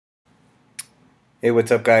Hey,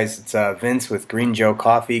 what's up, guys? It's Vince with Green Joe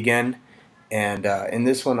Coffee again, and in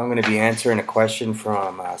this one, I'm going to be answering a question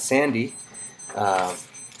from Sandy, uh,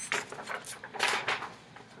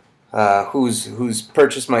 who's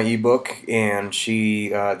purchased my ebook, and she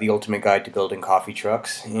the Ultimate Guide to Building Coffee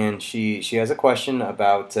Trucks, and she has a question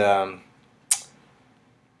about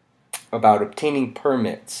obtaining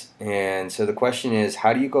permits, and so the question is,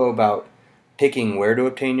 how do you go about picking where to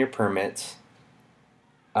obtain your permits?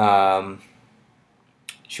 Um,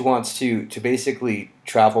 she wants to basically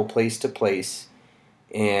travel place to place,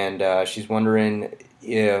 and she's wondering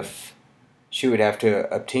if she would have to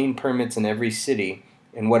obtain permits in every city,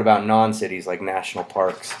 and what about non-cities like national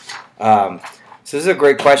parks? So this is a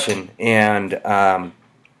great question, and it's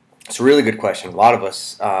a really good question. A lot of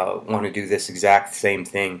us want to do this exact same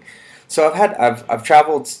thing. So I've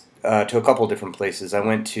traveled to a couple different places. I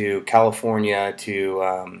went to California,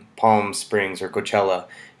 to Palm Springs or Coachella,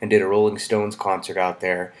 and did a Rolling Stones concert out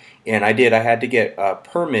there. And I had to get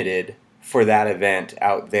permitted for that event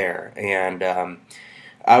out there, and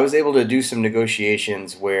I was able to do some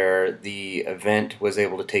negotiations where the event was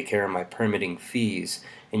able to take care of my permitting fees,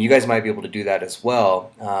 and you guys might be able to do that as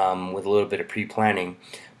well, with a little bit of pre-planning.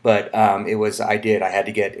 But I had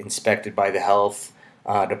to get inspected by the health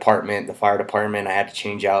department, the fire department. I had to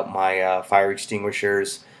change out my fire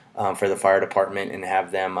extinguishers for the fire department and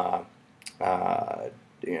have them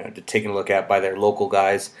taken a look at by their local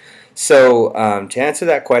guys. So to answer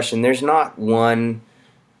that question, there's not one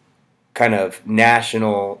kind of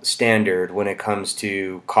national standard when it comes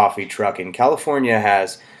to coffee trucking. California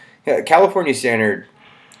standard,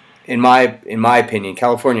 in my opinion.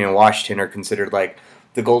 California and Washington are considered like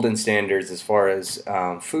the golden standards as far as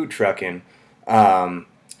food trucking. Um,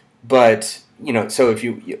 but so if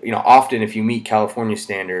often if you meet California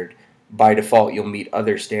standard, by default you'll meet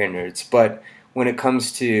other standards. But when it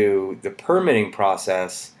comes to the permitting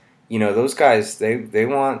process, those guys they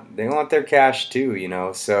want their cash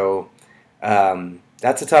too. So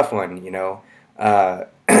that's a tough one. Uh,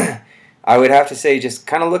 I would have to say just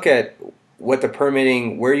kind of look at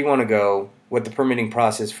where you want to go, what the permitting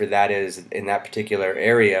process for that is in that particular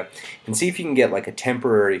area, and see if you can get like a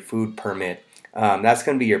temporary food permit. That's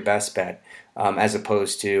going to be your best bet, as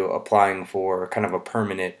opposed to applying for kind of a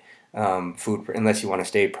permanent unless you want to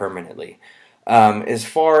stay permanently. As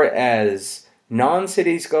far as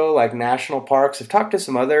non-cities go, like national parks, I've talked to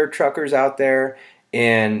some other truckers out there,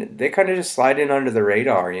 and they kind of just slide in under the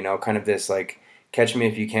radar, kind of this like catch me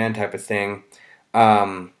if you can type of thing.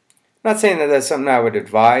 Um, Not saying that that's something I would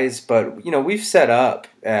advise, but we've set up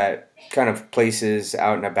at kind of places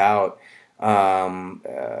out and about,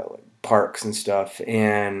 parks and stuff,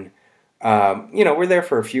 and we're there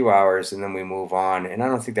for a few hours and then we move on, and I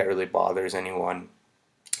don't think that really bothers anyone.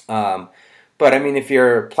 Um, but I mean, if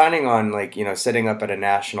you're planning on like setting up at a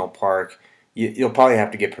national park, you'll probably have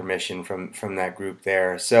to get permission from that group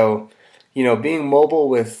there. So being mobile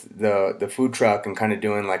with the food truck and kind of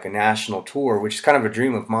doing like a national tour, which is kind of a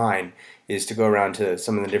dream of mine, is to go around to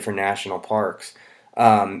some of the different national parks.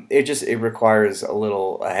 It requires a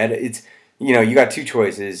little ahead. You got two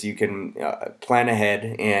choices. You can plan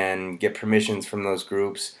ahead and get permissions from those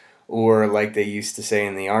groups, or like they used to say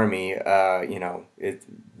in the army, it's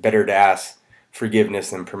better to ask forgiveness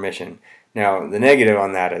than permission. Now, the negative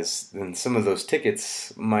on that is then some of those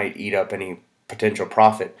tickets might eat up any potential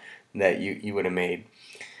profit that you would have made.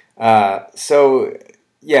 So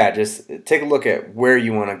yeah, just take a look at where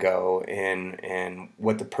you want to go and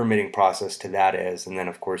what the permitting process to that is, and then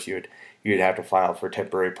of course you'd have to file for a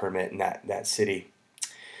temporary permit in that city.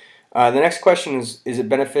 The next question is it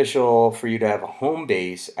beneficial for you to have a home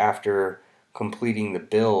base after completing the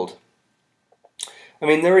build? I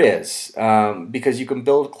mean, there is, because you can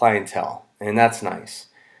build clientele, and that's nice.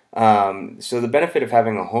 So the benefit of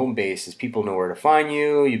having a home base is people know where to find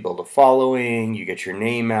you, you build a following, you get your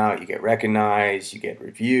name out, you get recognized, you get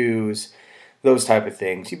reviews, those type of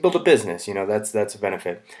things. You build a business, that's a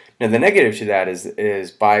benefit. Now the negative to that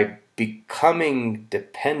is by becoming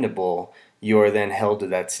dependable, you're then held to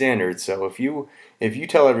that standard. So if you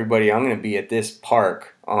tell everybody I'm going to be at this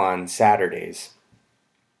park on Saturdays,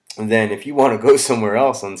 then if you want to go somewhere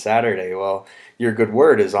else on Saturday, well, your good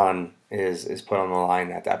word is put on the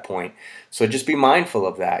line at that point. So just be mindful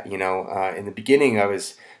of that. In the beginning, I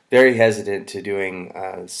was very hesitant to doing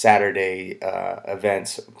Saturday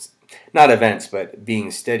events, not events, but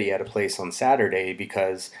being steady at a place on Saturday,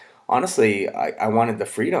 because honestly, I wanted the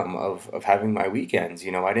freedom of having my weekends.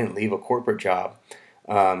 I didn't leave a corporate job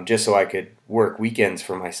just so I could work weekends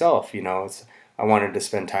for myself. I wanted to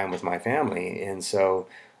spend time with my family, and so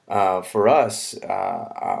For us,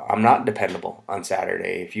 I'm not dependable on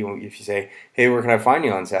Saturday. If you say, hey, where can I find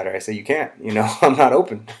you on Saturday? I say, you can't. I'm not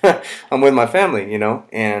open. I'm with my family.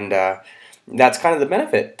 And that's kind of the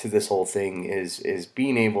benefit to this whole thing is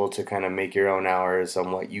being able to kind of make your own hours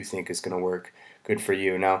on what you think is going to work good for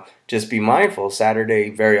you. Now, just be mindful. Saturday,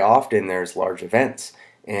 very often there's large events,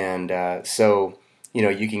 and so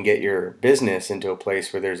you can get your business into a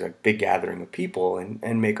place where there's a big gathering of people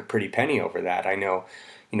and make a pretty penny over that. I know,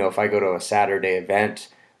 if I go to a Saturday event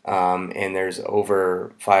and there's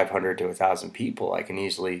over 500 to 1,000 people, I can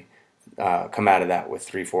easily come out of that with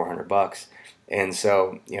 $300-400, and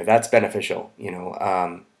so that's beneficial.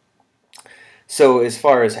 So as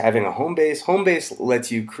far as having a home base lets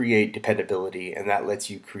you create dependability, and that lets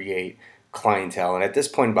you create clientele. And at this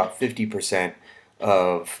point, about 50%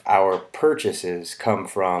 of our purchases come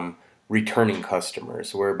from returning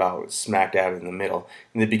customers. We're about smack dab in the middle.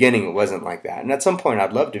 In the beginning, it wasn't like that. And at some point,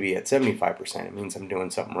 I'd love to be at 75%. It means I'm doing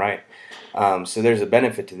something right. So there's a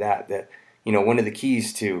benefit to that. One of the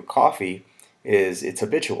keys to coffee is it's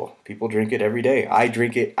habitual. People drink it every day. I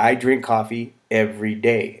drink it. I drink coffee every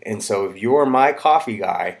day. And so if you're my coffee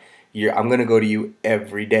guy, I'm going to go to you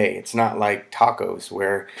every day. It's not like tacos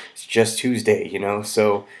where it's just Tuesday,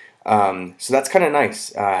 So that's kind of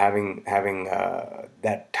nice, having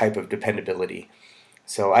that type of dependability.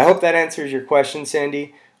 So I hope that answers your question,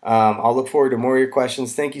 Sandy. I'll look forward to more of your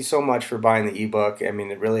questions. Thank you so much for buying the ebook. I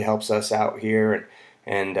mean, it really helps us out here,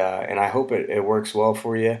 and I hope it works well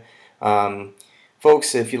for you.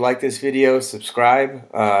 Folks, if you like this video,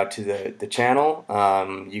 subscribe to the channel.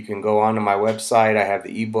 You can go onto my website. I have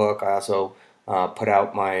the ebook. I also put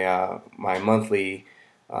out my monthly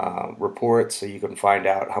report, so you can find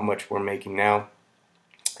out how much we're making now.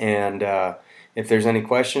 And if there's any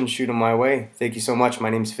questions, shoot them my way. Thank you so much. My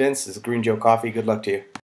name's Vince. This is Green Joe Coffee. Good luck to you.